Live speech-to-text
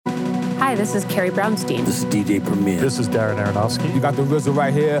Hi, this is Carrie Brownstein. This is DJ Premier. This is Darren Aronofsky. You got the RZA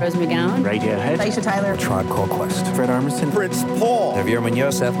right here. Rose McGowan. Radiohead. Aisha Tyler. Tribe Called Quest. Fred Armisen. Prince Paul. Javier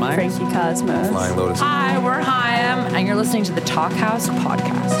Munoz. Seth Meyers. Frankie Cosmos. Flying Lotus. Hi, we're Chaim, and you're listening to the Talkhouse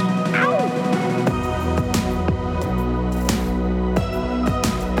Podcast.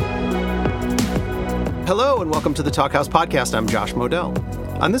 Hello, and welcome to the Talkhouse Podcast. I'm Josh Modell.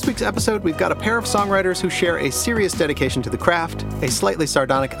 On this week's episode, we've got a pair of songwriters who share a serious dedication to the craft, a slightly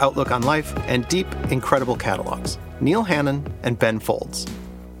sardonic outlook on life, and deep, incredible catalogs. Neil Hannon and Ben Folds.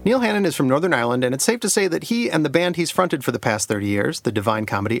 Neil Hannon is from Northern Ireland, and it's safe to say that he and the band he's fronted for the past 30 years, the Divine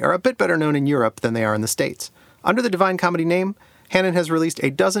Comedy, are a bit better known in Europe than they are in the States. Under the Divine Comedy name, Hannon has released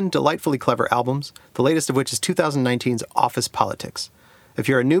a dozen delightfully clever albums, the latest of which is 2019's Office Politics. If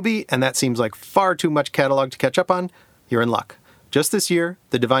you're a newbie and that seems like far too much catalog to catch up on, you're in luck. Just this year,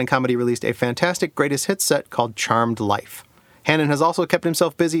 the Divine Comedy released a fantastic greatest hits set called Charmed Life. Hannon has also kept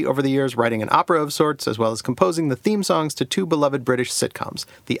himself busy over the years writing an opera of sorts, as well as composing the theme songs to two beloved British sitcoms,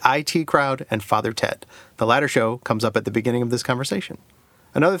 The IT Crowd and Father Ted. The latter show comes up at the beginning of this conversation.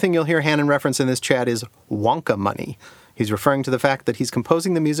 Another thing you'll hear Hannon reference in this chat is Wonka money. He's referring to the fact that he's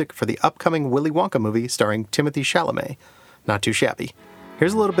composing the music for the upcoming Willy Wonka movie starring Timothee Chalamet. Not too shabby.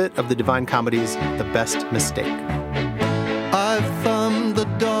 Here's a little bit of the Divine Comedy's The Best Mistake. I thumbed the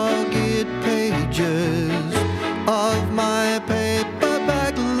dog-eared pages of my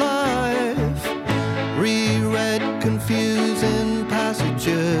paperback life, reread confusing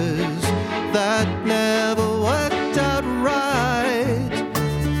passages that never worked out right,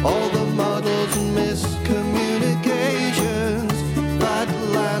 all the muddles and miscommunications that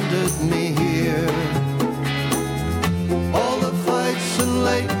landed me here, all the fights and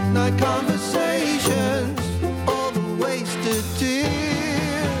late-night conversations, all the wasted tears.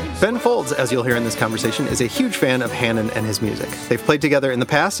 Ben Folds, as you'll hear in this conversation, is a huge fan of Hannon and his music. They've played together in the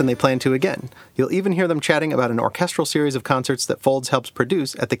past, and they plan to again. You'll even hear them chatting about an orchestral series of concerts that Folds helps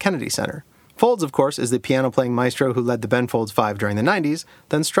produce at the Kennedy Center. Folds, of course, is the piano-playing maestro who led the Ben Folds Five during the 90s,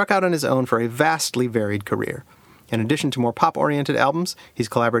 then struck out on his own for a vastly varied career. In addition to more pop-oriented albums, he's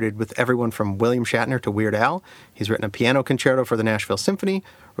collaborated with everyone from William Shatner to Weird Al. He's written a piano concerto for the Nashville Symphony,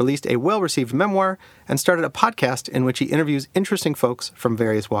 released a well-received memoir, and started a podcast in which he interviews interesting folks from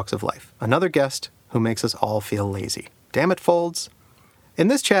various walks of life. Another guest who makes us all feel lazy. Damn it, Folds. In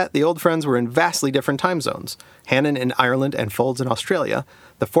this chat, the old friends were in vastly different time zones. Hannon in Ireland and Folds in Australia,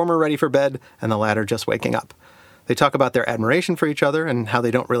 the former ready for bed and the latter just waking up. They talk about their admiration for each other and how they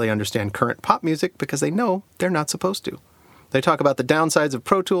don't really understand current pop music because they know they're not supposed to. They talk about the downsides of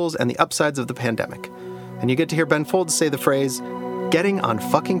ProTools and the upsides of the pandemic. And you get to hear Ben Folds say the phrase, "getting on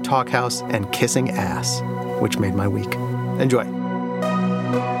fucking Talkhouse and kissing ass," which made my week. Enjoy.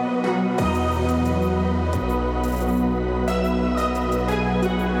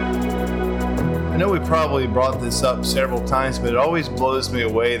 I know we probably brought this up several times, but it always blows me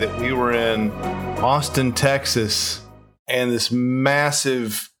away that we were in Austin, Texas, and this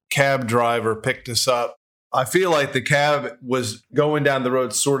massive cab driver picked us up. I feel like the cab was going down the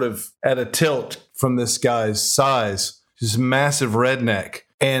road sort of at a tilt from this guy's size. This massive redneck.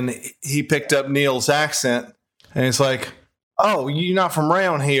 And he picked up Neil's accent, and it's like, "Oh, you're not from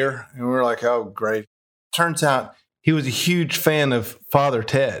around here." And we're like, "Oh, great." Turns out he was a huge fan of Father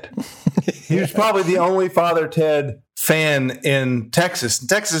Ted. He was probably the only Father Ted fan in Texas.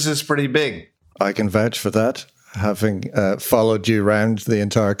 Texas is pretty big. I can vouch for that, having followed you around the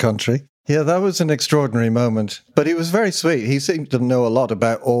entire country. Yeah, that was an extraordinary moment. But he was very sweet. He seemed to know a lot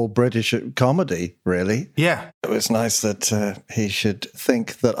about all British comedy, really. Yeah. It was nice that he should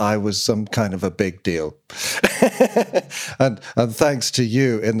think that I was some kind of a big deal. and thanks to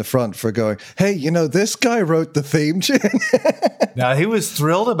you in the front for going, "Hey, you know, this guy wrote the theme tune." Now, he was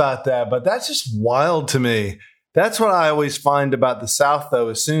thrilled about that, but that's just wild to me. That's what I always find about the South, though.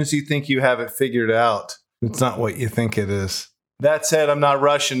 As soon as you think you have it figured out, it's not what you think it is. That said, I'm not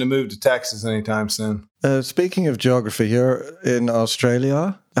rushing to move to Texas anytime soon. Speaking of geography, you're in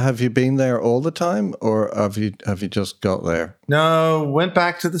Australia. Have you been there all the time, or have you just got there? No, went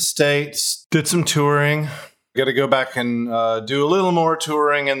back to the States, did some touring. Got to go back and do a little more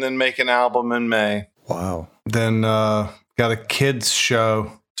touring and then make an album in May. Wow. Then got a kids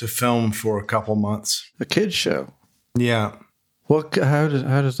show to film for a couple months. A kids show? Yeah. How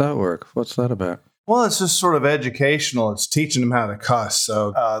does that work? What's that about? Well, it's just sort of educational. It's teaching them how to cuss.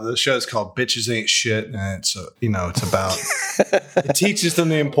 So the show's called Bitches Ain't Shit, and it's it's about it teaches them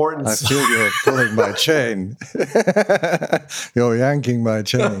the importance. I feel you're pulling my chain. You're yanking my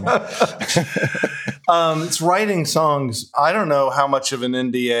chain. It's writing songs. I don't know how much of an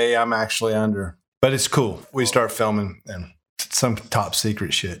NDA I'm actually under, but it's cool. We start filming and some top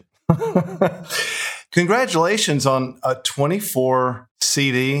secret shit. Congratulations on a 24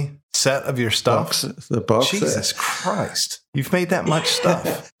 CD set of your stuff. The box. Jesus Christ. You've made that much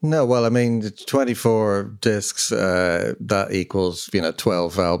stuff. No, well, I mean, 24 discs, that equals,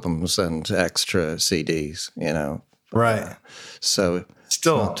 12 albums and extra CDs, Right. So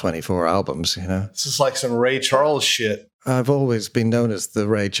still it's not 24 albums, This is like some Ray Charles shit. I've always been known as the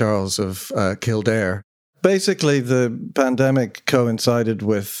Ray Charles of Kildare. Basically, the pandemic coincided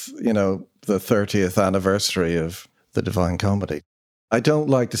with, the 30th anniversary of the Divine Comedy. I don't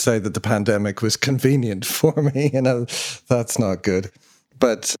like to say that the pandemic was convenient for me, that's not good.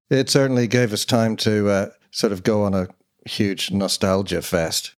 But it certainly gave us time to sort of go on a huge nostalgia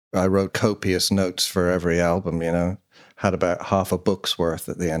fest. I wrote copious notes for every album, had about half a book's worth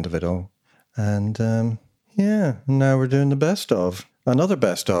at the end of it all. And now we're doing the best of. Another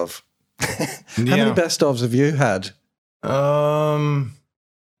best of. How many best ofs have you had?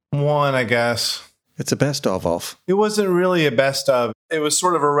 One, I guess. It's a best of. It wasn't really a best of. It was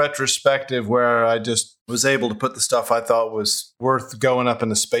sort of a retrospective where I just was able to put the stuff I thought was worth going up in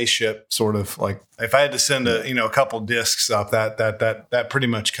the spaceship, sort of like if I had to send a couple discs up, that pretty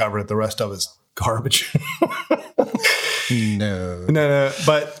much covered it. The rest of it's garbage. No.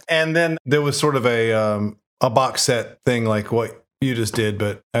 But and then there was sort of a box set thing like what you just did,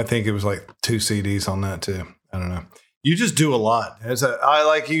 but I think it was like 2 CDs on that too. I don't know. You just do a lot. I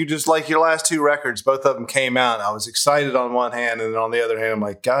like you just like your last 2 records. Both of them came out. I was excited on one hand, and then on the other hand, I'm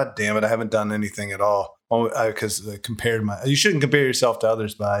like, God damn it, I haven't done anything at all. Because you shouldn't compare yourself to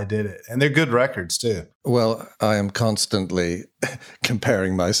others, but I did it, and they're good records too. Well, I am constantly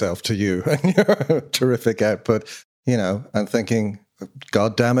comparing myself to you and your terrific output. I'm thinking,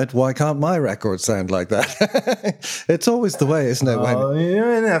 God damn it, why can't my record sound like that? It's always the way, isn't it?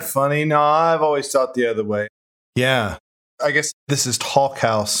 Isn't that funny? No, I've always thought the other way. Yeah. I guess this is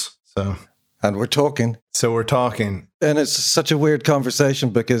Talkhouse. And we're talking. So we're talking. And it's such a weird conversation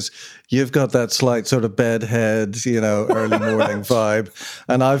because you've got that slight sort of bedhead, early morning vibe.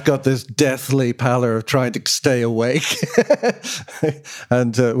 And I've got this deathly pallor of trying to stay awake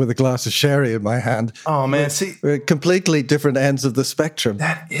and with a glass of sherry in my hand. Oh, man. See, we're completely different ends of the spectrum.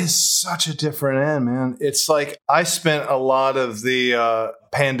 That is such a different end, man. It's like I spent a lot of the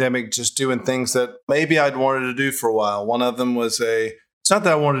pandemic just doing things that maybe I'd wanted to do for a while. One of them was it's not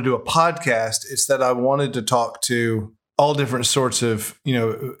that I wanted to do a podcast. It's that I wanted to talk to all different sorts of,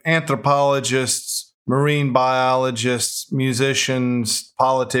 anthropologists, marine biologists, musicians,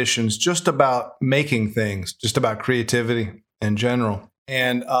 politicians, just about making things, just about creativity in general.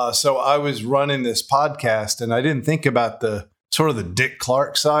 And so I was running this podcast, and I didn't think about the sort of the Dick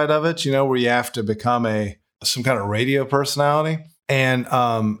Clark side of it, where you have to become some kind of radio personality. And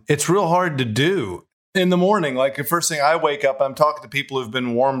it's real hard to do. In the morning, like the first thing I wake up, I'm talking to people who've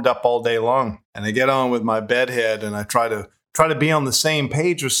been warmed up all day long, and I get on with my bedhead, and I try to be on the same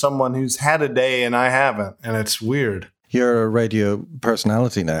page with someone who's had a day and I haven't, and it's weird. You're a radio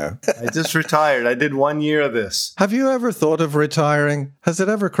personality now. I just retired. I did 1 year of this. Have you ever thought of retiring? Has it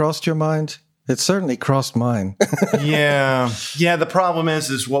ever crossed your mind? It certainly crossed mine. Yeah. The problem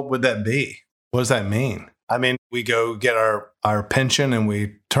is what would that be? What does that mean? I mean, we go get our pension and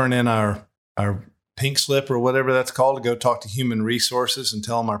we turn in our pink slip or whatever that's called to go talk to human resources and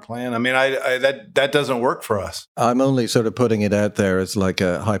tell them our plan. I mean, that doesn't work for us. I'm only sort of putting it out there as like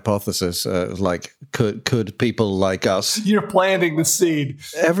a hypothesis, like could people like us? You're planting the seed.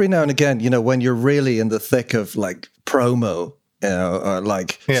 Every now and again, when you're really in the thick of like promo, or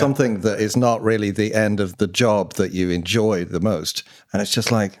like something that is not really the end of the job that you enjoy the most. And it's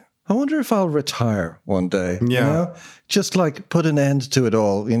just like, I wonder if I'll retire one day. Yeah. Just like put an end to it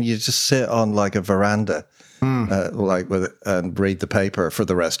all. And you just sit on like a veranda, and read the paper for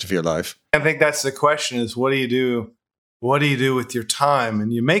the rest of your life. I think that's the question is, what do you do? What do you do with your time?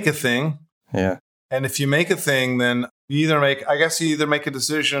 And you make a thing. Yeah. And if you make a thing, then you either make a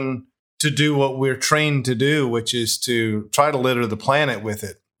decision to do what we're trained to do, which is to try to litter the planet with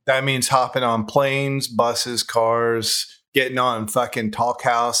it. That means hopping on planes, buses, cars, getting on fucking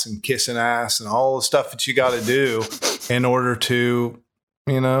Talkhouse and kissing ass and all the stuff that you got to do in order to,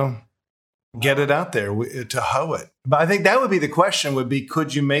 get it out there, to hoe it. But I think that would be the question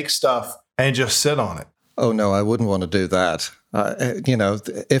could you make stuff and just sit on it? Oh, no, I wouldn't want to do that.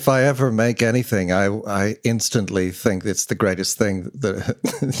 If I ever make anything, I instantly think it's the greatest thing that,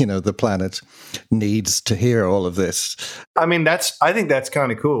 the planet needs to hear all of this. I mean, I think that's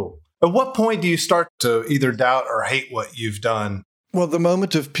kind of cool. At what point do you start to either doubt or hate what you've done? Well, the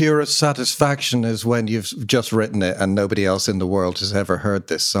moment of purest satisfaction is when you've just written it and nobody else in the world has ever heard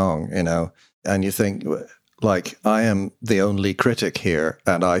this song, and you think, like, I am the only critic here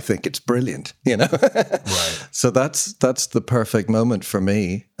and I think it's brilliant, you know? Right. So that's the perfect moment for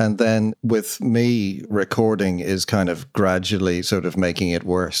me. And then with me, recording is kind of gradually sort of making it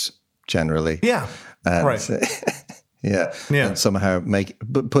worse, generally. Yeah. And, right. Yeah. And somehow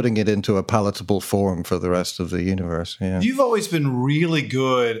putting it into a palatable form for the rest of the universe. Yeah. You've always been really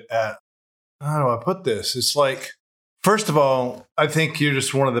good at, how do I put this? It's like, first of all, I think you're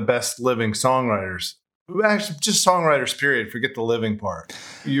just one of the best living songwriters. Actually, just songwriters, period. Forget the living part.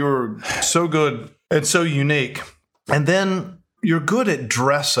 You're so good and so unique. And then you're good at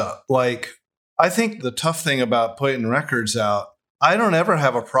dress up. Like, I think the tough thing about putting records out, I don't ever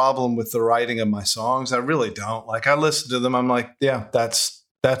have a problem with the writing of my songs. I really don't. Like, I listen to them, I'm like, yeah, that's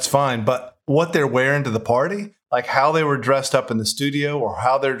fine. But what they're wearing to the party, like how they were dressed up in the studio or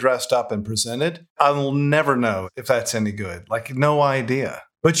how they're dressed up and presented, I'll never know if that's any good. Like, no idea.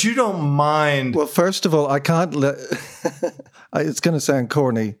 But you don't mind. Well, first of all, I can't let... It's going to sound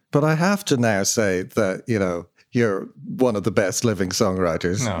corny, but I have to now say that, you know, you're one of the best living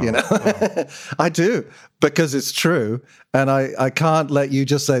songwriters, you know? No. I do, because it's true. And I can't let you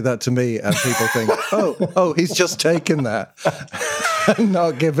just say that to me and people think, oh, he's just taken that and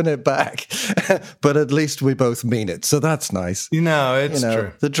not giving it back. But at least we both mean it. So that's nice. You know, it's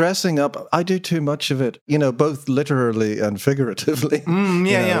true. The dressing up, I do too much of it, you know, both literally and figuratively.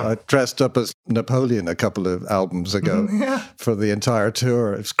 I dressed up as Napoleon a couple of albums ago for the entire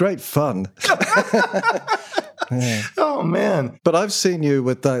tour. It's great fun. Yeah. Oh, man. But I've seen you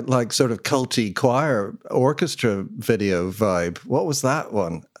with that, like, sort of culty choir orchestra video vibe. What was that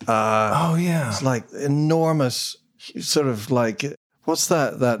one? It's like enormous, sort of like, what's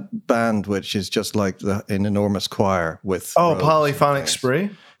that band which is just like an enormous choir with... Oh, Polyphonic Spree?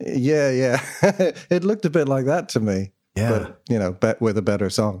 Yeah. It looked a bit like that to me. Yeah. But, you know, with a better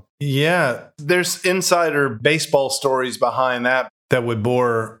song. Yeah. There's insider baseball stories behind that would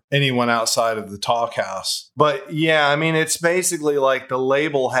bore anyone outside of the Talkhouse. But yeah, I mean, it's basically like the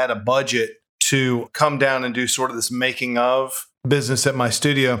label had a budget to come down and do sort of this making of business at my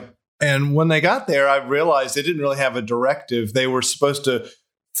studio. And when they got there, I realized they didn't really have a directive. They were supposed to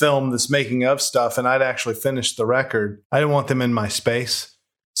film this making of stuff, and I'd actually finished the record. I didn't want them in my space.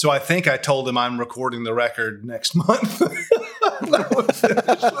 So I think I told them I'm recording the record next month.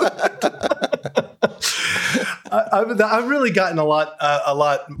 I've really gotten a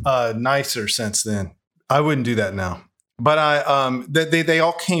lot nicer since then. I wouldn't do that now. But they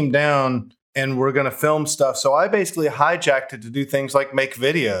all came down and we're going to film stuff. So I basically hijacked it to do things like make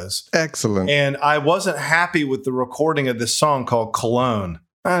videos. Excellent. And I wasn't happy with the recording of this song called Cologne.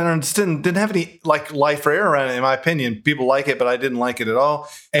 I just didn't have any like life or air around it, in my opinion. People like it, but I didn't like it at all.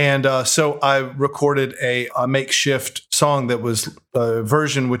 And so I recorded a makeshift song that was a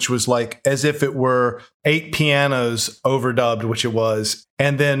version which was like as if it were 8 pianos overdubbed, which it was.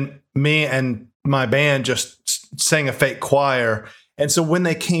 And then me and my band just sang a fake choir. And so when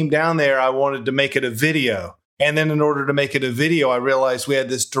they came down there, I wanted to make it a video. And then in order to make it a video, I realized we had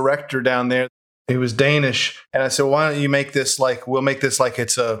this director down there. It was Danish. And I said, why don't you make this like, we'll make this like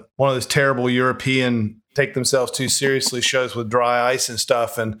it's one of those terrible European take themselves too seriously shows with dry ice and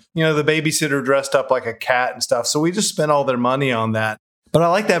stuff. And, you know, the babysitter dressed up like a cat and stuff. So we just spent all their money on that. But I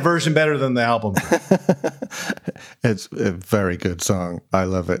like that version better than the album. It's a very good song. I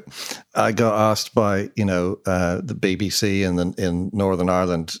love it. I got asked by, the BBC in Northern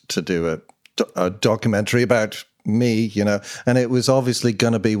Ireland to do a documentary about me, and it was obviously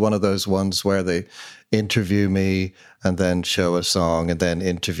going to be one of those ones where they interview me and then show a song and then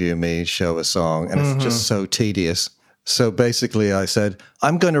interview me, show a song. And it's just so tedious. So basically I said,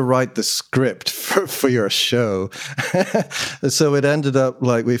 I'm going to write the script for your show. So it ended up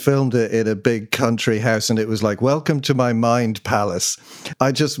like we filmed it in a big country house and it was like, welcome to my mind palace.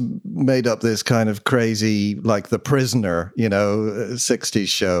 I just made up this kind of crazy, like The Prisoner, 60s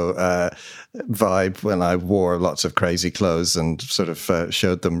show vibe when I wore lots of crazy clothes and sort of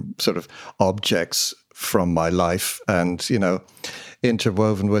showed them sort of objects from my life and,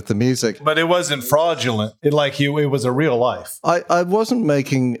 interwoven with the music. But it wasn't fraudulent. It was a real life. I wasn't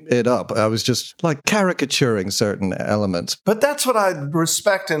making it up. I was just like caricaturing certain elements. But that's what I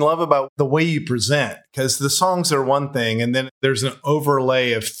respect and love about the way you present, because the songs are one thing and then there's an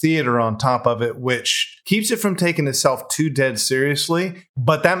overlay of theater on top of it, which keeps it from taking itself too dead seriously.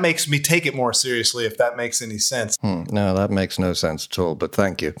 But that makes me take it more seriously, if that makes any sense. No, that makes no sense at all, but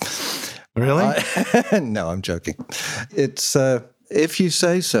thank you. Really? No, I'm joking. It's... if you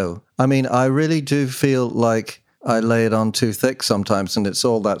say so. I mean, I really do feel like I lay it on too thick sometimes, and it's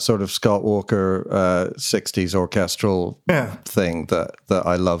all that sort of Scott Walker 60s orchestral thing that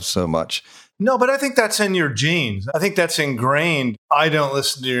I love so much. No, but I think that's in your genes. I think that's ingrained. I don't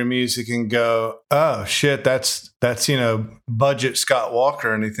listen to your music and go, oh shit, that's budget Scott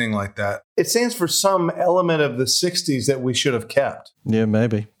Walker or anything like that. It stands for some element of the 60s that we should have kept. Yeah,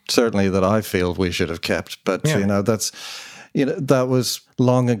 maybe. Certainly that I feel we should have kept. But, that was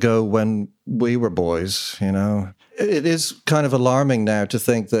long ago when we were boys, It is kind of alarming now to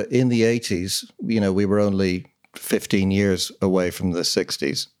think that in the 80s, we were only 15 years away from the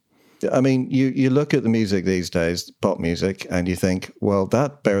 60s. I mean, you look at the music these days, pop music, and you think, well,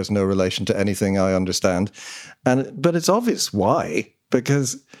 that bears no relation to anything I understand. But it's obvious why,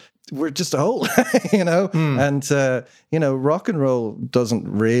 because we're just old, And, rock and roll doesn't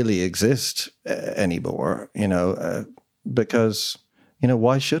really exist anymore, because,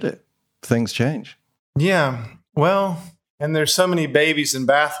 why should it? Things change. Yeah, well, and there's so many babies in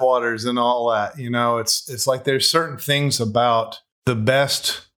bathwaters and all that, it's like there's certain things about the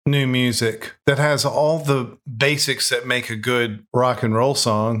best new music that has all the basics that make a good rock and roll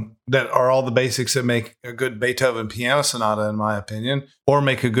song, that are all the basics that make a good Beethoven piano sonata, in my opinion, or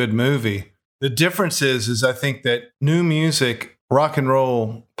make a good movie. The difference is I think that new music, rock and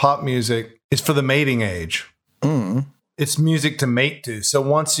roll, pop music, is for the mating age. Mm. It's music to mate to. So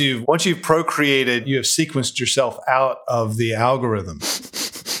once you've procreated, you have sequenced yourself out of the algorithm.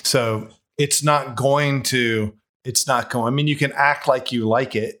 So it's not going. I mean, you can act like you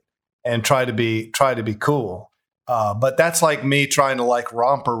like it and try to be cool. But that's like me trying to like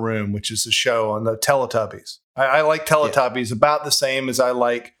Romper Room, which is a show on the Teletubbies. I like Teletubbies about the same as I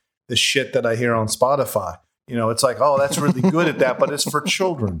like the shit that I hear on Spotify. It's like, oh, that's really good at that, but it's for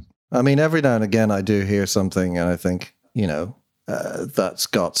children. I mean, every now and again I do hear something and I think, that's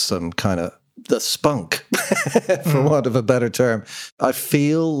got some kind of the spunk, for want of a better term. I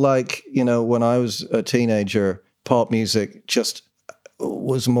feel like, when I was a teenager, pop music just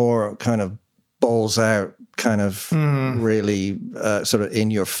was more kind of balls out, kind of really sort of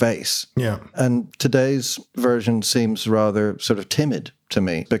in your face. Yeah. And today's version seems rather sort of timid to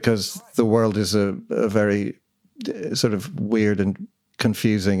me, because the world is a very sort of weird and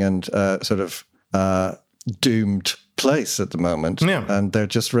confusing and sort of doomed place at the moment. Yeah. And they're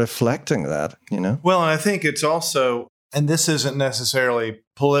just reflecting that, Well, and I think it's also, and this isn't necessarily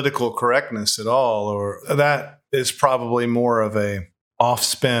political correctness at all, or that is probably more of a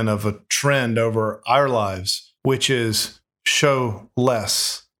offspin of a trend over our lives, which is show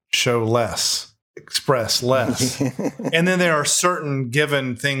less, express less. And then there are certain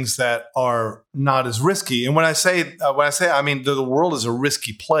given things that are not as risky. And when I say, I mean, the world is a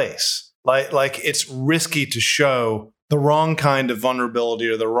risky place. Like it's risky to show the wrong kind of vulnerability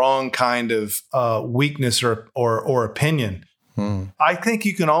or the wrong kind of weakness or opinion. I think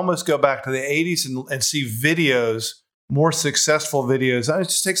you can almost go back to the 80s and see videos, more successful videos. I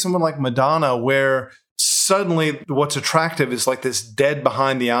just take someone like Madonna, where suddenly what's attractive is like this dead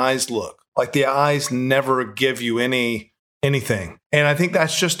behind the eyes look. Like the eyes never give you anything. And I think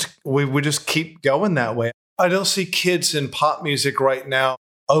that's just, we just keep going that way. I don't see kids in pop music right now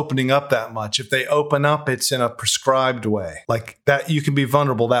opening up that much. If they open up, it's in a prescribed way. Like that, you can be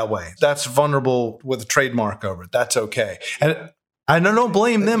vulnerable that way. That's vulnerable with a trademark over it. That's okay. And I don't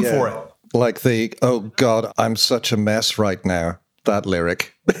blame them for it. Like the, oh God, I'm such a mess right now. That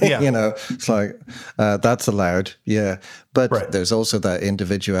lyric, Yeah. It's like, that's allowed. Yeah. But there's also that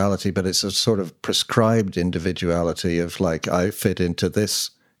individuality, but it's a sort of prescribed individuality of like, I fit into this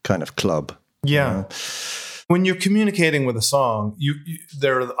kind of club. Yeah. When you're communicating with a song,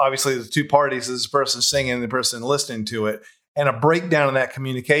 there are obviously the two parties, this person singing and the person listening to it. And a breakdown in that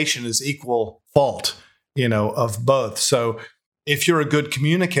communication is equal fault, of both. So if you're a good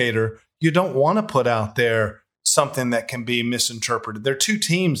communicator, you don't want to put out there something that can be misinterpreted. There are two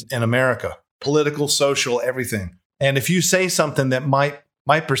teams in America, political, social, everything. And if you say something that might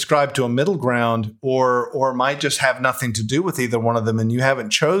prescribe to a middle ground or might just have nothing to do with either one of them and you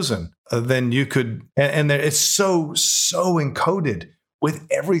haven't chosen, then you could, and it's so encoded with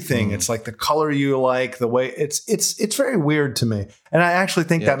everything. It's like the color you like, the way it's very weird to me. And I actually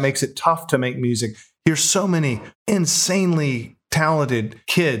think that makes it tough to make music. Here's so many insanely talented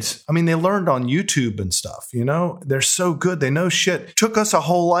kids. I mean, they learned on YouTube and stuff, they're so good. They know shit. Took us a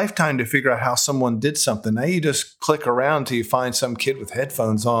whole lifetime to figure out how someone did something. Now you just click around till you find some kid with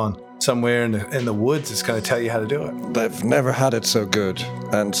headphones on somewhere in the woods that's going to tell you how to do it. They've never had it so good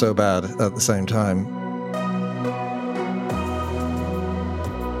and so bad at the same time.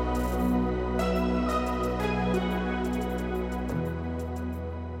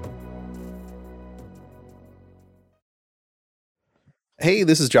 Hey,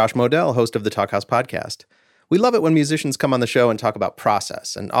 this is Josh Modell, host of the Talkhouse Podcast. We love it when musicians come on the show and talk about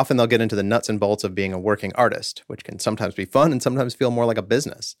process, and often they'll get into the nuts and bolts of being a working artist, which can sometimes be fun and sometimes feel more like a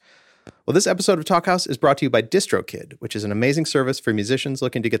business. Well, this episode of Talkhouse is brought to you by DistroKid, which is an amazing service for musicians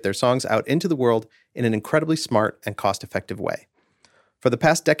looking to get their songs out into the world in an incredibly smart and cost-effective way. For the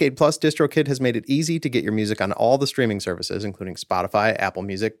past decade plus, DistroKid has made it easy to get your music on all the streaming services, including Spotify, Apple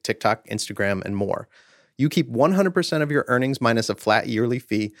Music, TikTok, Instagram, and more. You keep 100% of your earnings minus a flat yearly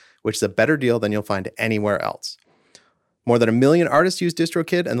fee, which is a better deal than you'll find anywhere else. More than 1 million artists use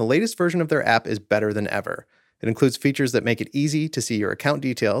DistroKid, and the latest version of their app is better than ever. It includes features that make it easy to see your account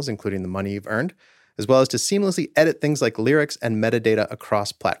details, including the money you've earned, as well as to seamlessly edit things like lyrics and metadata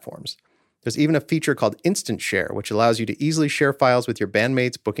across platforms. There's even a feature called Instant Share, which allows you to easily share files with your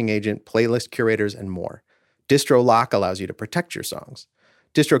bandmates, booking agent, playlist curators, and more. Distro Lock allows you to protect your songs.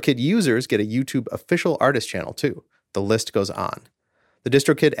 DistroKid users get a YouTube official artist channel, too. The list goes on. The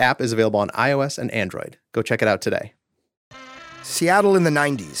DistroKid app is available on iOS and Android. Go check it out today. Seattle in the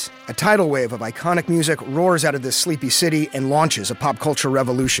 90s. A tidal wave of iconic music roars out of this sleepy city and launches a pop culture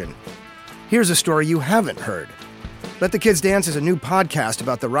revolution. Here's a story you haven't heard. Let the Kids Dance is a new podcast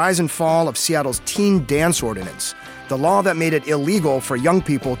about the rise and fall of Seattle's teen dance ordinance, the law that made it illegal for young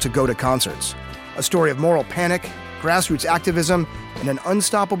people to go to concerts. A story of moral panic, grassroots activism, and an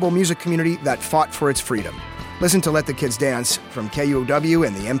unstoppable music community that fought for its freedom. Listen to Let the Kids Dance from KUOW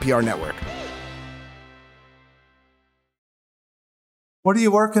and the NPR network. What are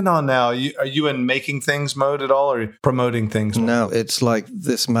you working on now? Are you in making things mode at all, or promoting things mode? No, it's like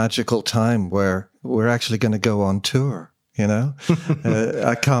this magical time where we're actually going to go on tour, you know?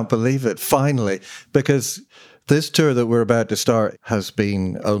 I can't believe it, finally, because this tour that we're about to start has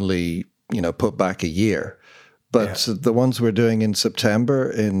been only, put back a year. But the ones we're doing in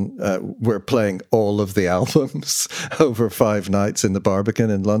September, we're playing all of the albums over 5 nights in the Barbican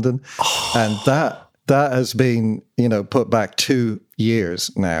in London. Oh. And that has been, put back 2 years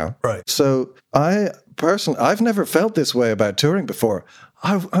now. Right. So I've never felt this way about touring before.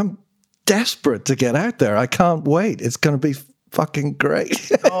 I'm desperate to get out there. I can't wait. It's going to be fucking great.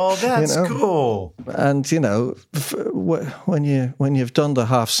 Oh, that's cool. And, when you've done the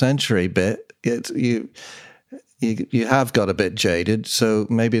half century bit, you have got a bit jaded. So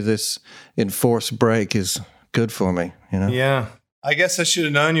maybe this enforced break is good for me, Yeah. I guess I should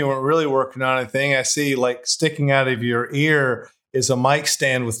have known you weren't really working on anything. I see, like, sticking out of your ear is a mic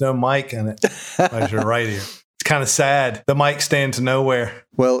stand with no mic in it. Right, your right ear. It's kind of sad. The mic stand to nowhere.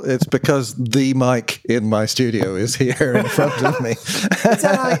 Well, it's because the mic in my studio is here in front of me. Is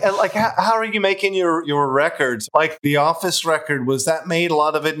that how are you making your records? Like the Office record, was that made a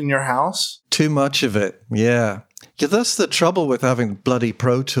lot of it in your house? Too much of it, yeah. Yeah, that's the trouble with having bloody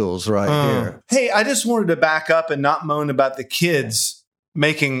Pro Tools here. Hey, I just wanted to back up and not moan about the kids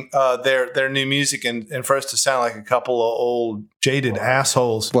making their new music and for us to sound like a couple of old jaded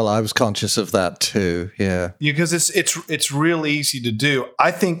assholes. Well, I was conscious of that too. Yeah, because it's real easy to do. I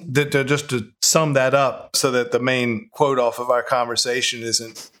think that just to sum that up, so that the main quote off of our conversation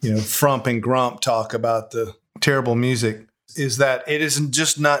isn't frump and grump talk about the terrible music, is that it isn't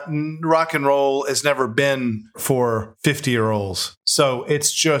just not rock and roll has never been for 50-year-olds. So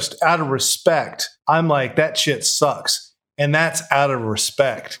it's just out of respect. I'm like, that shit sucks. And that's out of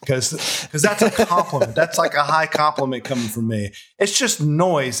respect because that's a compliment. That's like a high compliment coming from me. It's just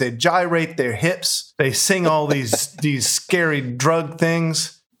noise. They gyrate their hips. They sing all these scary drug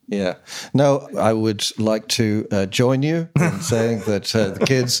things. Yeah. No, I would like to join you in saying that the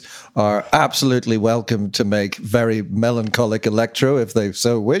kids are absolutely welcome to make very melancholic electro if they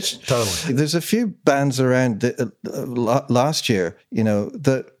so wish. Totally. There's a few bands around last year,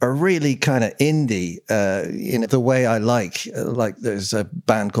 that are really kind of indie in the way I like. Like there's a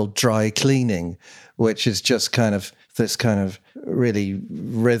band called Dry Cleaning, which is just kind of this kind of really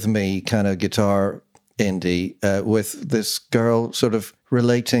rhythmy kind of guitar indie with this girl sort of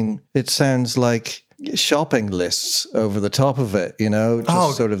relating. It sounds like shopping lists over the top of it,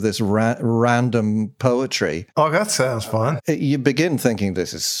 sort of this random poetry. Oh, that sounds fun. You begin thinking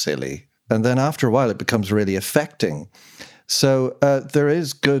this is silly, and then after a while it becomes really affecting. So there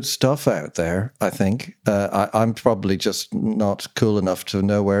is good stuff out there, I think. I'm probably just not cool enough to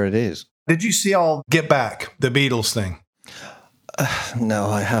know where it is. Did you see all Get Back, the Beatles thing? No,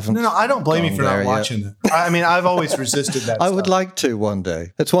 I haven't. No, I don't blame you for not watching it. I mean, I've always resisted that I would like to one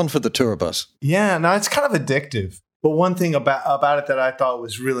day. It's one for the tour bus. Yeah, no, it's kind of addictive. But one thing about it that I thought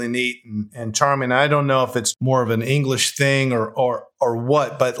was really neat and charming, I don't know if it's more of an English thing or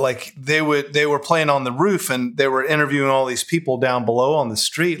what, but like they were playing on the roof and they were interviewing all these people down below on the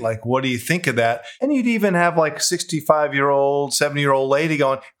street. Like, what do you think of that? And you'd even have like a 65-year-old, 70-year-old lady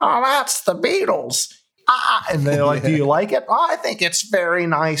going, "Oh, that's the Beatles. And they're like, do you like it? Oh, I think it's very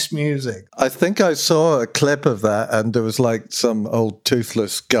nice music. I think I saw a clip of that, and there was like some old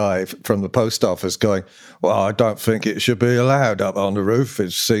toothless guy from the post office going, well, I don't think it should be allowed up on the roof.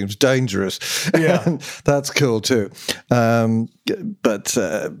 It seems dangerous. Yeah. That's cool too. But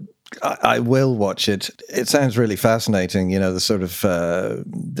I will watch it. It sounds really fascinating, the sort of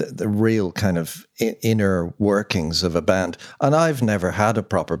the real kind of inner workings of a band. And I've never had a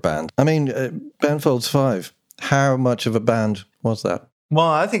proper band. I mean, Ben Folds 5, how much of a band was that? Well,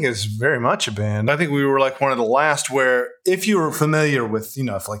 I think it's very much a band. I think we were like one of the last where if you were familiar with,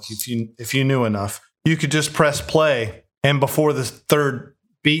 if you knew enough, you could just press play. And before the third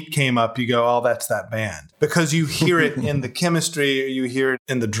beat came up, you go, oh, that's that band. Because you hear it in the chemistry, or you hear it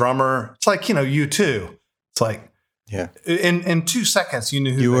in the drummer. It's like, U2. It's like, yeah. In 2 seconds, you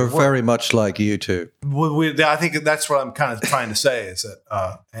knew who you they were. Very much like U2. I think that's what I'm kind of trying to say is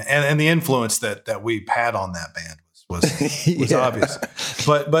that, and the influence that we had on that band was obvious.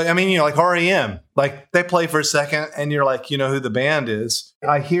 But I mean, like REM, like they play for a second and you're like, you know who the band is.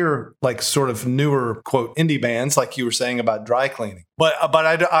 I hear like sort of newer quote indie bands, like you were saying about Dry Cleaning. But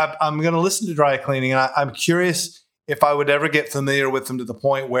I'm going to listen to Dry Cleaning, and I'm curious if I would ever get familiar with them to the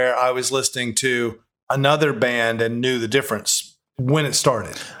point where I was listening to another band and knew the difference when it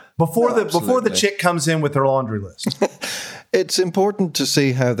started. Before the chick comes in with her laundry list. It's important to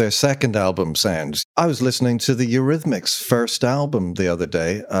see how their second album sounds. I was listening to the Eurythmics' first album the other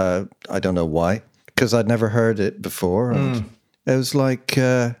day. I don't know why, because I'd never heard it before. And it was like,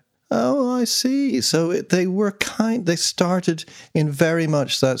 oh, I see. So they started in very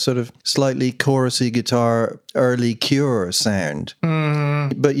much that sort of slightly chorusy guitar, early Cure sound.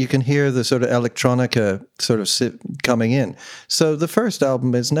 But you can hear the sort of electronica sort of coming in. So the first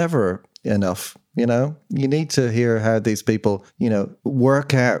album is never enough. You need to hear how these people,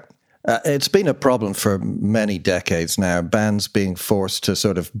 work out. It's been a problem for many decades now, bands being forced to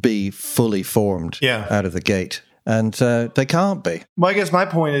sort of be fully formed out of the gate. And they can't be. Well, I guess my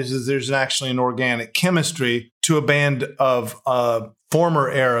point is there's actually an organic chemistry to a band of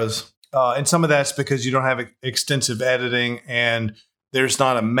former eras. And some of that's because you don't have extensive editing and there's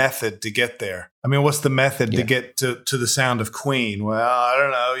not a method to get there. I mean, what's the method to get to the sound of Queen? Well, I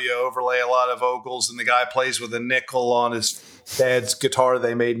don't know. You overlay a lot of vocals and the guy plays with a nickel on his dad's guitar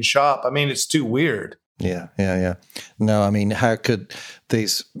they made in shop. I mean, it's too weird. Yeah. No, I mean, how could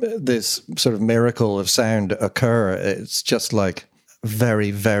this sort of miracle of sound occur? It's just like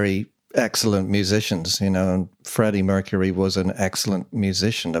very, very excellent musicians, and Freddie Mercury was an excellent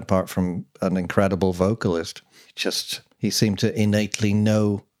musician apart from an incredible vocalist. He seemed to innately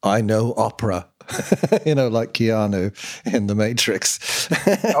know, I know opera, like Keanu in The Matrix.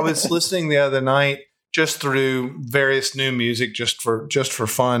 I was listening the other night just through various new music just for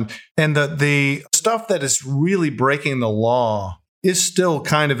fun. And the stuff that is really breaking the law is still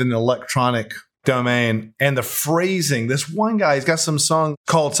kind of in the electronic domain. And the phrasing, this one guy, he's got some song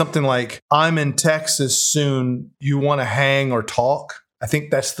called something like, I'm in Texas soon, you want to hang or talk? I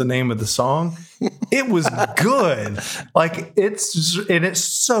think that's the name of the song. It was good. Like it's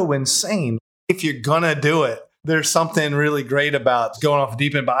so insane. If you're going to do it, there's something really great about going off the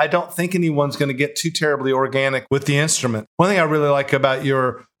deep end, but I don't think anyone's going to get too terribly organic with the instrument. One thing I really like about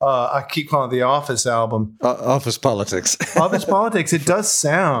your, I keep calling it the Office album. Office Politics. Office Politics. It does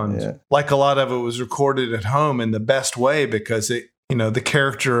sound like a lot of it was recorded at home in the best way because it, the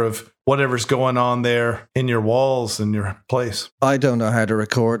character of whatever's going on there in your walls and your place. I don't know how to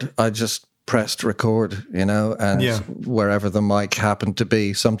record. I just pressed record, and wherever the mic happened to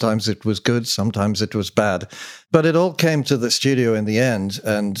be. Sometimes it was good, sometimes it was bad. But it all came to the studio in the end,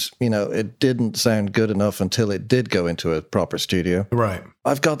 and, it didn't sound good enough until it did go into a proper studio. Right.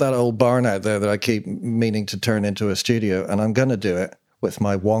 I've got that old barn out there that I keep meaning to turn into a studio, and I'm going to do it with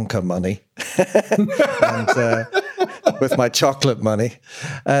my Wonka money. And with my chocolate money.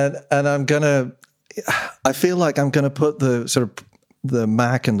 And I feel like I'm going to put the sort of the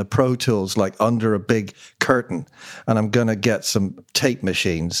Mac and the Pro Tools like under a big curtain, and I'm going to get some tape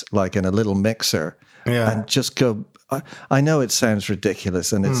machines like in a little mixer and just go. I know it sounds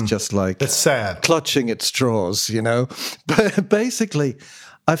ridiculous and it's just like it's sad, clutching at straws, but basically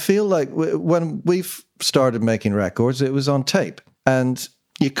I feel like when we've started making records, it was on tape and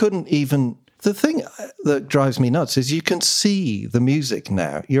you couldn't even. The thing that drives me nuts is you can see the music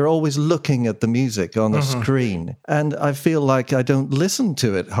now. You're always looking at the music on the screen. And I feel like I don't listen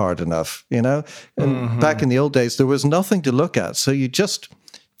to it hard enough, And back in the old days, there was nothing to look at. So you just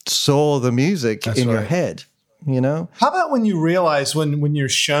saw the music your head, How about when you realize when you're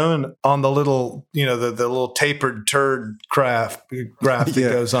shown on the little, the little tapered turd graph that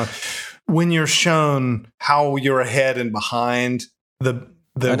goes on. when you're shown how you're ahead and behind the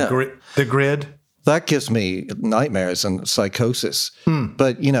grid. That gives me nightmares and psychosis.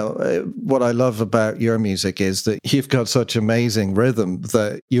 But, what I love about your music is that you've got such amazing rhythm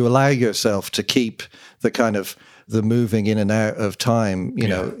that you allow yourself to keep the kind of the moving in and out of time,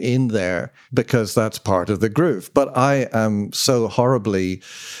 in there, because that's part of the groove. But I am so horribly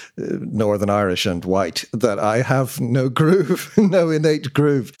Northern Irish and white that I have no groove, no innate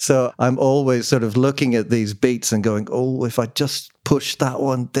groove. So I'm always sort of looking at these beats and going, oh, if I just push that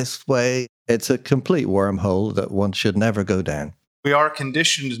one this way. It's a complete wormhole that one should never go down. We are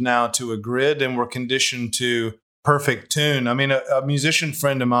conditioned now to a grid, and we're conditioned to perfect tune. I mean, a musician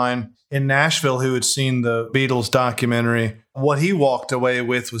friend of mine in Nashville who had seen the Beatles documentary, what he walked away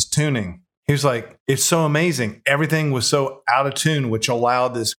with was tuning. He was like, it's so amazing. Everything was so out of tune, which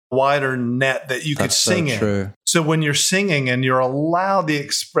allowed this wider net that you could sing in. True. So when you're singing and you're allowed the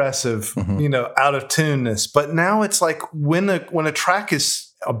expressive, out of tuneness, but now it's like when a track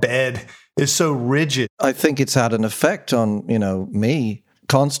is a bed is so rigid. I think it's had an effect on, me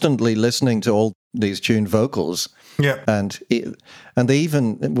constantly listening to all these tuned vocals. Yeah. And they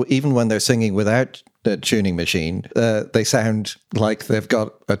even when they're singing without the tuning machine, they sound like they've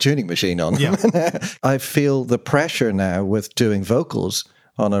got a tuning machine on them. Yeah. I feel the pressure now with doing vocals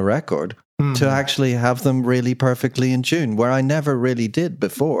on a record to actually have them really perfectly in tune, where I never really did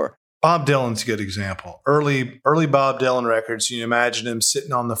before. Bob Dylan's a good example. Early Bob Dylan records, you imagine him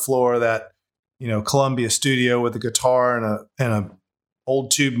sitting on the floor of that, Columbia studio with a guitar and a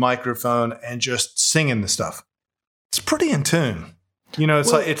old tube microphone and just singing the stuff. It's pretty in tune.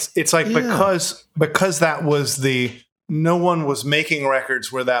 Because that was no one was making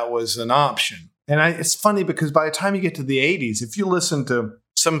records where that was an option. And it's funny because by the time you get to the 80s, if you listen to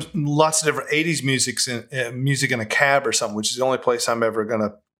lots of different 80s music in a cab or something, which is the only place I'm ever going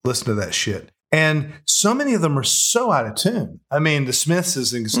to listen to that shit. And so many of them are so out of tune. I mean, the Smiths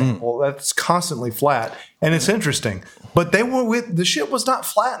is an example. That's constantly flat. And it's interesting. But the shit was not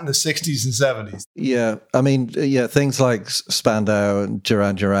flat in the 60s and 70s. Yeah. I mean, things like Spandau and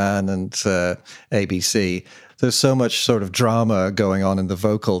Duran Duran and ABC. There's so much sort of drama going on in the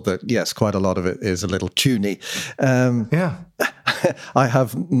vocal that, yes, quite a lot of it is a little tuney. I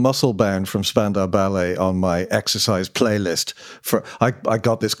have Muscle Bound from Spandau Ballet on my exercise playlist. I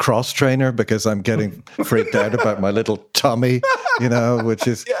got this cross trainer because I'm getting freaked out about my little tummy, which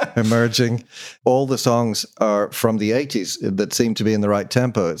is emerging. All the songs are from the 80s that seem to be in the right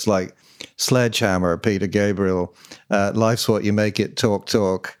tempo. It's like Sledgehammer, Peter Gabriel, Life's What You Make It, Talk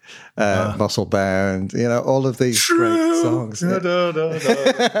Talk, Muscle Bound, all of these great songs.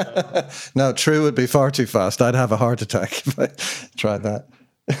 No, True would be far too fast. I'd have a heart attack if I tried that.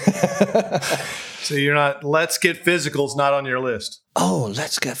 So you're not, Let's Get Physical's not on your list. Oh,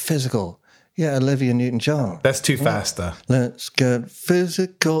 Let's Get Physical. Yeah, Olivia Newton-John. That's too fast, though. Let's get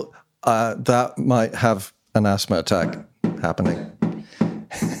physical. That might have an asthma attack happening.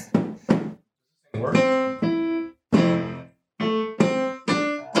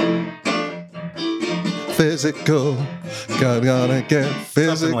 Physical, gonna get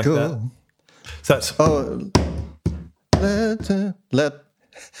physical.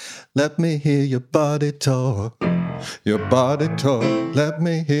 Let me hear your body talk. Your body talk. Let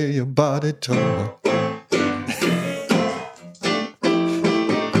me hear your body talk.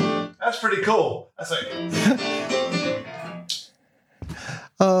 That's pretty cool. That's like.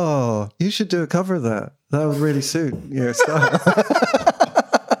 Oh, you should do a cover of that. That would really suit your style.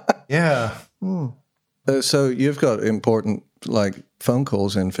 Yeah. So you've got important phone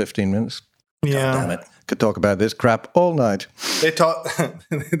calls in 15 minutes. Yeah. God damn it. Could talk about this crap all night. They call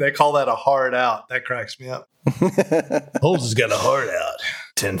that a hard out. That cracks me up. Holmes has got a hard out.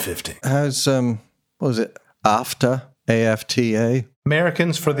 10:15. How's what was it? AFTA? AFTA?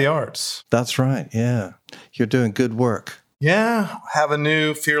 Americans for the Arts. That's right. Yeah. You're doing good work. Yeah. Have a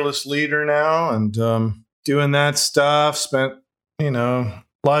new fearless leader now and doing that stuff. Spent, a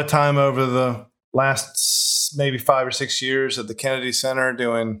lot of time over the last maybe 5 or 6 years at the Kennedy Center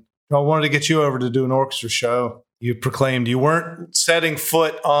I wanted to get you over to do an orchestra show. You proclaimed you weren't setting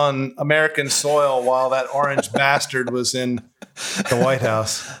foot on American soil while that orange bastard was in the White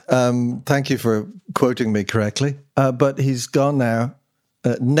House. Thank you for quoting me correctly. But he's gone now,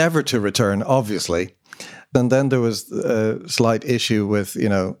 never to return, obviously. And then there was a slight issue with,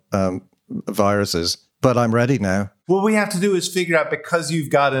 viruses. But I'm ready now. What we have to do is figure out, because you've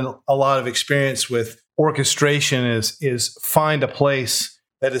got a lot of experience with orchestration, is find a place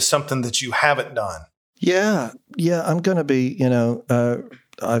that is something that you haven't done. Yeah. I'm going to be,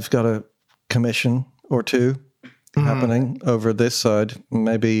 I've got a commission or two happening over this side.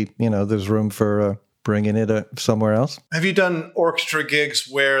 Maybe, there's room for bringing it somewhere else. Have you done orchestra gigs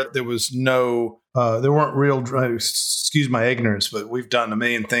where there was there weren't real, excuse my ignorance, but we've done a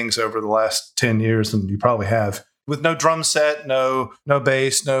million things over the last 10 years, and you probably have, with no drum set, no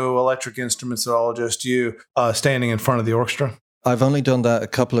bass, no electric instruments at all, just you standing in front of the orchestra? I've only done that a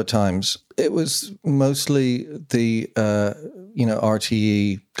couple of times. It was mostly the,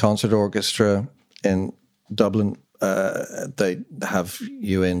 RTE concert orchestra in Dublin. They have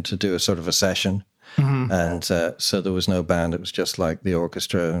you in to do a sort of a session. Mm-hmm. And so there was no band. It was just like the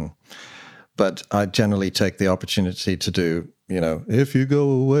orchestra. But I generally take the opportunity to do, if you go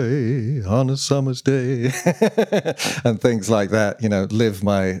away on a summer's day and things like that, live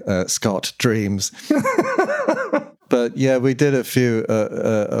my Scott dreams. But yeah, we did a few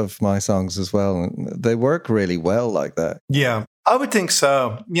of my songs as well. And they work really well like that. Yeah, I would think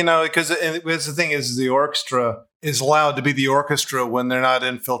so. Because the thing is, the orchestra is allowed to be the orchestra when they're not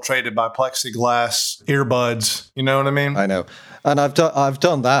infiltrated by plexiglass earbuds. You know what I mean? I know. And I've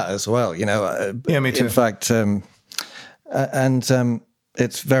done that as well, Yeah, me too. In fact,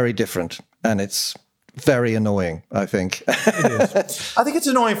 it's very different, and it's very annoying, I think. It is. I think it's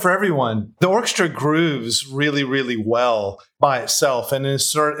annoying for everyone. The orchestra grooves really, really well by itself. And as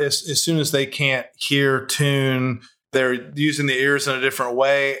soon as they can't hear tune, they're using the ears in a different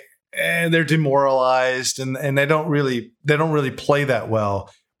way, and they're demoralized, and they don't really play that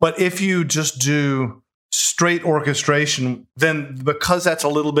well. But if you just do straight orchestration, then because that's a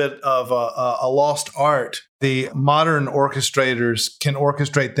little bit of a lost art, the modern orchestrators can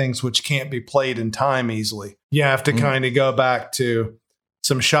orchestrate things which can't be played in time easily. You have to kind of go back to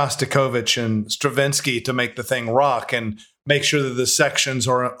some Shostakovich and Stravinsky to make the thing rock, and make sure that the sections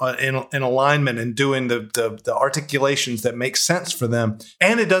are in alignment and doing the articulations that make sense for them.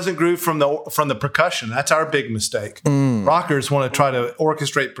 And it doesn't groove from the percussion. That's our big mistake. Rockers want to try to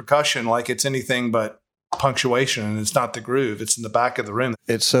orchestrate percussion like it's anything but punctuation, and it's not the groove. It's in the back of the room.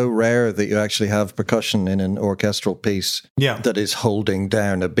 It's so rare that you actually have percussion in an orchestral piece that is holding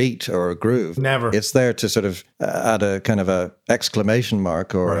down a beat or a groove. Never. It's there to sort of add a kind of a exclamation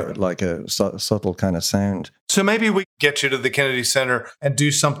mark or like a subtle kind of sound. So maybe we get you to the Kennedy Center and do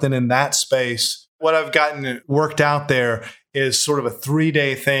something in that space. What I've gotten worked out there is sort of a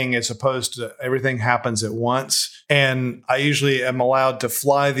 3-day thing as opposed to everything happens at once. And I usually am allowed to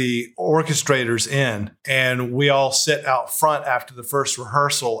fly the orchestrators in, and we all sit out front after the first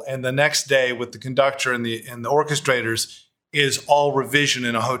rehearsal. And the next day with the conductor and the orchestrators is all revision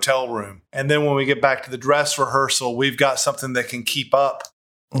in a hotel room. And then when we get back to the dress rehearsal, we've got something that can keep up.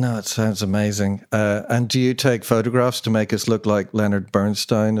 No, it sounds amazing. And do you take photographs to make us look like Leonard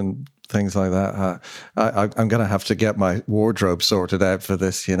Bernstein and things like that? I'm going to have to get my wardrobe sorted out for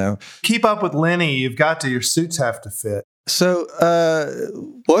this, Keep up with Lenny. You've got to. Your suits have to fit. So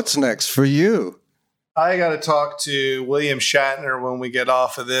what's next for you? I got to talk to William Shatner when we get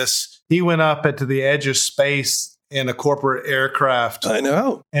off of this. He went up to the edge of space in a corporate aircraft. I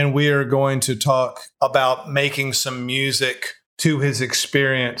know. And we are going to talk about making some music to his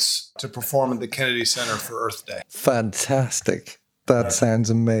experience to perform at the Kennedy Center for Earth Day. Fantastic. That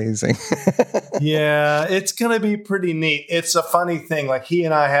sounds amazing. Yeah, it's going to be pretty neat. It's a funny thing. Like he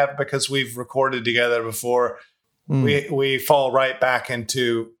and I have, because we've recorded together before, we fall right back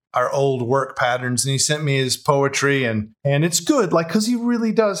into our old work patterns. And he sent me his poetry, and it's good. Like, because he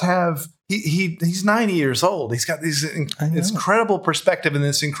really does have, he's 90 years old. He's got this incredible perspective and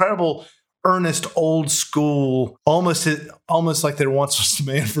this incredible earnest, old school, almost like there once was a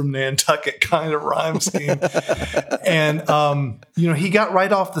man from Nantucket kind of rhyme scheme. And, he got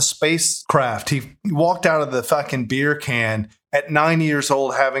right off the spacecraft. He walked out of the fucking beer can at 9 years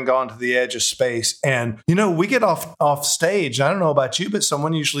old, having gone to the edge of space. And, we get off stage. I don't know about you, but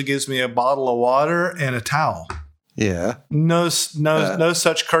someone usually gives me a bottle of water and a towel. Yeah. No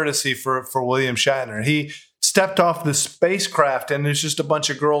such courtesy for William Shatner. He stepped off the spacecraft, and there's just a bunch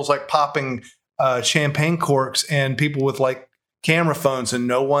of girls like popping champagne corks and people with like camera phones, and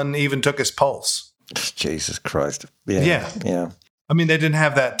no one even took his pulse. Jesus Christ. Yeah. I mean, they didn't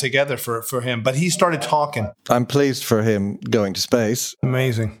have that together for him, but he started talking. I'm pleased for him going to space.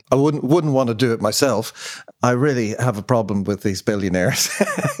 Amazing. I wouldn't want to do it myself. I really have a problem with these billionaires.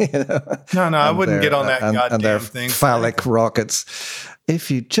 No, I wouldn't get on that goddamn and their thing. Phallic rockets.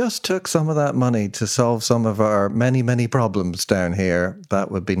 If you just took some of that money to solve some of our many, many problems down here,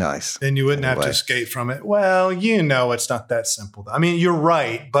 that would be nice. Then you wouldn't have to escape from it. Well, it's not that simple. I mean, you're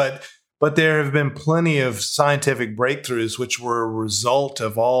right, but there have been plenty of scientific breakthroughs which were a result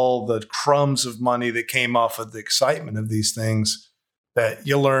of all the crumbs of money that came off of the excitement of these things. that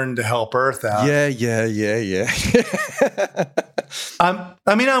you learn to help Earth out. Yeah.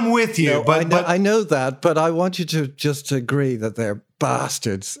 I'm with you, No, but I know that, but I want you to just agree that they're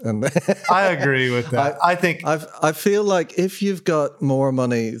bastards. And I agree with that. I feel like if you've got more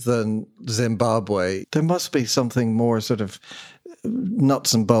money than Zimbabwe, there must be something more sort of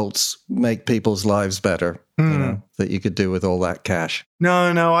nuts and bolts, make people's lives better, that you could do with all that cash.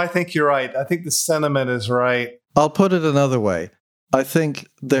 No, I think you're right. I think the sentiment is right. I'll put it another way. I think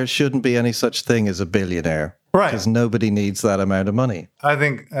there shouldn't be any such thing as a billionaire. Right. Because nobody needs that amount of money. I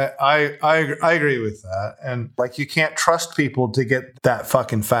think I agree with that. And like, you can't trust people to get that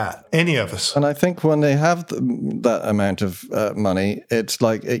fucking fat. Any of us. And I think when they have that amount of money, it's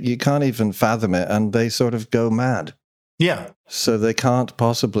like you can't even fathom it, and they sort of go mad. Yeah. So they can't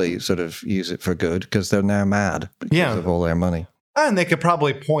possibly sort of use it for good because they're now mad because of all their money. And they could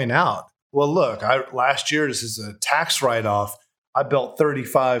probably point out, well, look, last year, this is a tax write-off. I built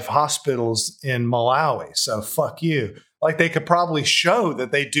 35 hospitals in Malawi, so fuck you. Like, they could probably show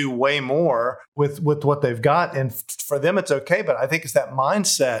that they do way more with what they've got, and for them it's okay. But I think it's that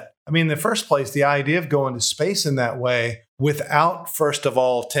mindset. I mean, in the first place, the idea of going to space in that way without, first of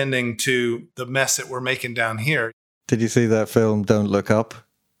all, tending to the mess that we're making down here. Did you see that film, Don't Look Up?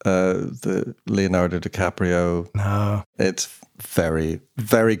 The Leonardo DiCaprio. No. It's very,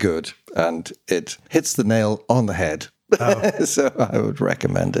 very good, and it hits the nail on the head. Oh. So I would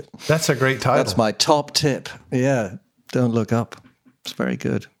recommend it. That's a great title. That's my top tip. Yeah, Don't Look Up. It's very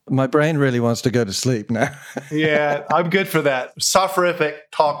good. My brain really wants to go to sleep now. Yeah, I'm good for that. Soporific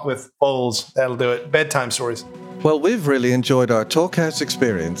talk with Folds. That'll do it. Bedtime stories. Well, we've really enjoyed our Talkhouse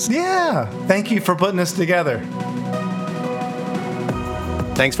experience. Yeah. Thank you for putting us together.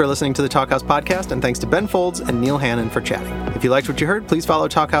 Thanks for listening to the Talkhouse Podcast, and thanks to Ben Folds and Neil Hannon for chatting. If you liked what you heard, please follow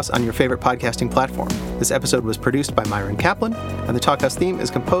Talkhouse on your favorite podcasting platform. This episode was produced by Myron Kaplan, and the Talkhouse theme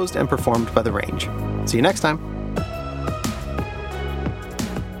is composed and performed by The Range. See you next time.